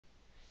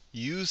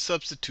Use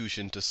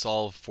substitution to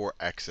solve for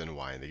x and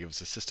y. And they give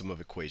us a system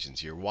of equations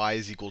here. Y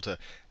is equal to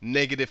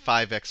negative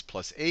 5x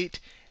plus 8,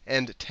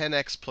 and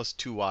 10x plus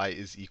 2y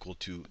is equal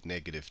to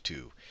negative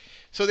 2.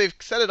 So they've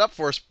set it up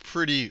for us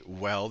pretty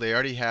well. They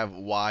already have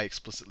y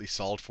explicitly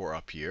solved for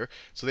up here.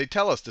 So they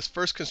tell us, this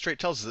first constraint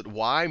tells us that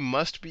y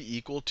must be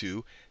equal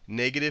to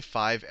negative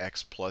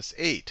 5x plus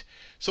 8.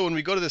 So when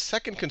we go to the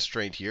second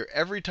constraint here,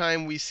 every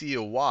time we see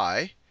a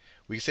y,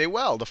 we say,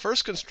 well, the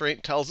first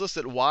constraint tells us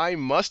that y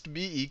must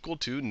be equal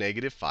to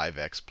negative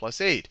 5x plus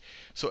 8.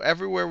 So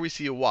everywhere we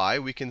see a y,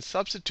 we can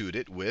substitute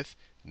it with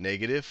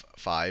negative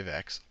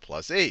 5x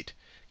plus 8.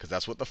 Because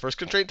that's what the first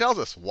constraint tells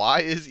us. Y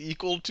is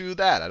equal to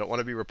that. I don't want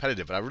to be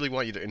repetitive, but I really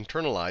want you to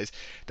internalize.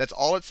 That's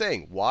all it's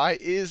saying. Y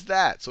is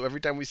that. So every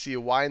time we see a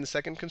y in the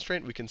second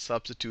constraint, we can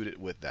substitute it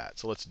with that.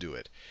 So let's do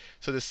it.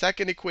 So the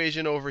second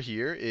equation over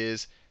here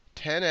is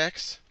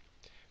 10x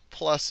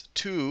plus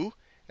 2.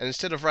 And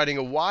instead of writing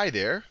a y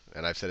there,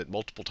 and I've said it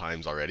multiple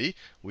times already,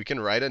 we can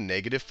write a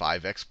negative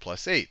 5x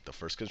plus 8. The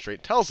first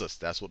constraint tells us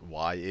that's what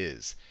y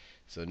is.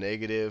 So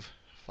negative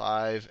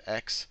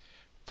 5x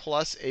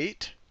plus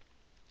 8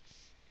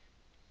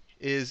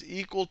 is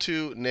equal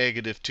to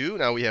negative 2.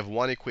 Now we have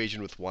one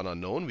equation with one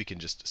unknown. We can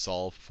just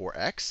solve for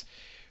x.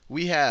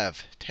 We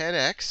have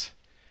 10x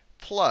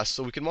plus,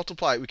 so we can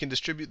multiply, we can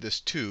distribute this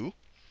 2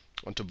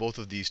 onto both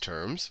of these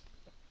terms.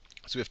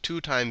 So we have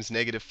 2 times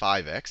negative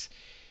 5x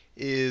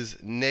is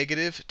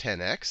negative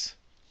 10x.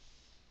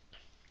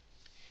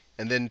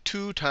 And then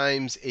 2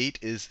 times 8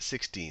 is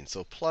 16.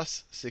 So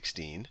plus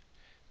 16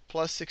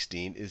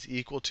 is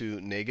equal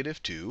to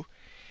negative 2.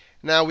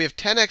 Now we have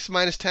 10x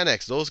minus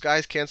 10x. Those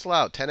guys cancel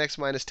out. 10x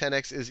minus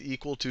 10x is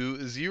equal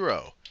to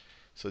 0.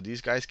 So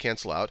these guys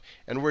cancel out.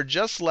 And we're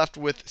just left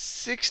with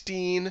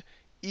 16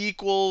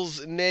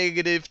 equals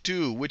negative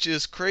 2, which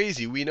is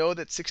crazy. We know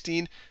that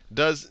 16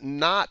 does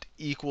not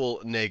equal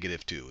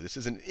negative 2. This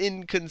is an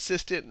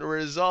inconsistent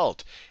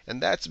result.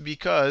 And that's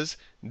because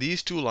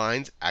these two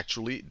lines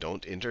actually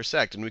don't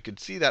intersect. And we could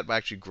see that by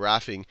actually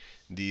graphing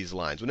these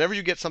lines. Whenever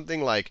you get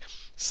something like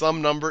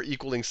some number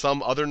equaling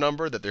some other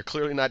number that they're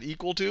clearly not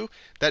equal to,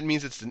 that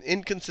means it's an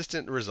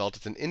inconsistent result,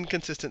 it's an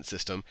inconsistent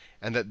system,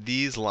 and that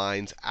these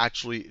lines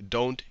actually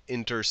don't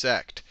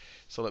intersect.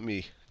 So let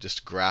me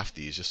just graph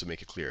these just to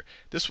make it clear.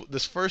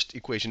 This first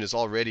equation is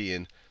already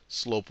in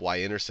slope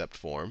y-intercept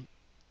form.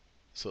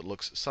 So it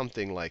looks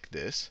something like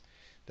this.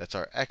 That's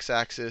our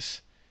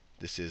x-axis.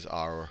 This is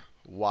our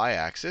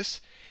y-axis.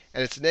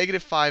 And it's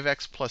negative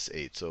 5x plus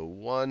 8. So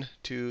 1,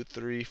 2,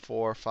 3,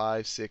 4,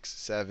 5, 6,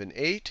 7,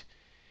 8.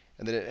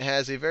 And then it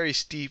has a very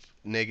steep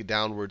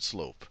downward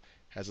slope.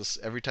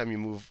 Every time you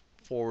move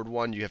forward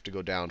 1, you have to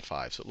go down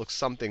 5. So it looks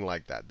something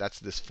like that. That's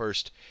this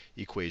first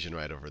equation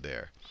right over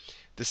there.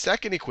 The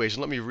second equation,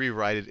 let me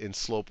rewrite it in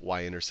slope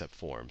y-intercept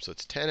form. So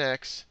it's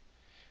 10x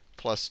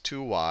plus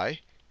 2y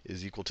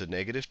is equal to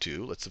negative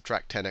 2. Let's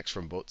subtract 10x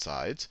from both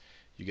sides.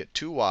 You get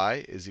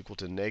 2y is equal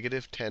to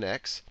negative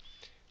 10x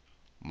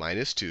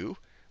minus 2.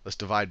 Let's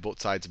divide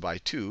both sides by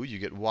 2. You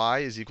get y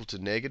is equal to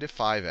negative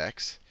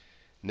 5x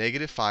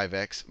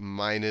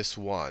minus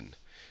 1.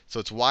 So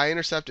its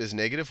y-intercept is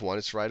negative 1.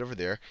 It's right over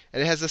there.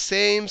 And it has the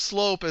same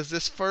slope as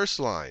this first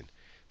line.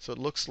 So it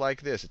looks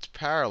like this. It's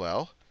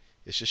parallel.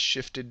 It's just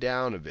shifted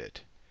down a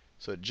bit.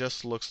 So it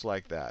just looks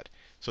like that.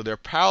 So they're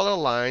parallel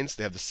lines.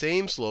 They have the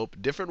same slope,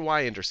 different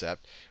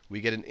y-intercept.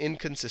 We get an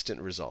inconsistent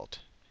result.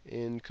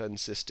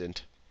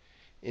 Inconsistent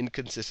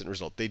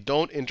result. They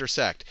don't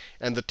intersect.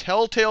 And the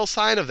telltale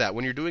sign of that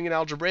when you're doing it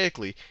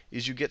algebraically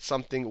is you get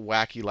something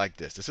wacky like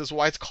this. This is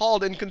why it's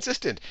called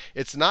inconsistent.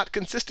 It's not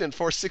consistent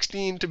for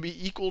 16 to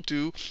be equal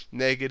to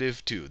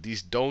negative 2.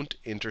 These don't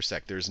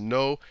intersect. There's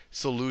no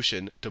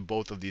solution to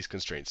both of these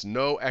constraints.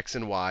 No x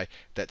and y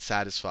that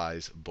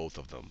satisfies both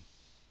of them.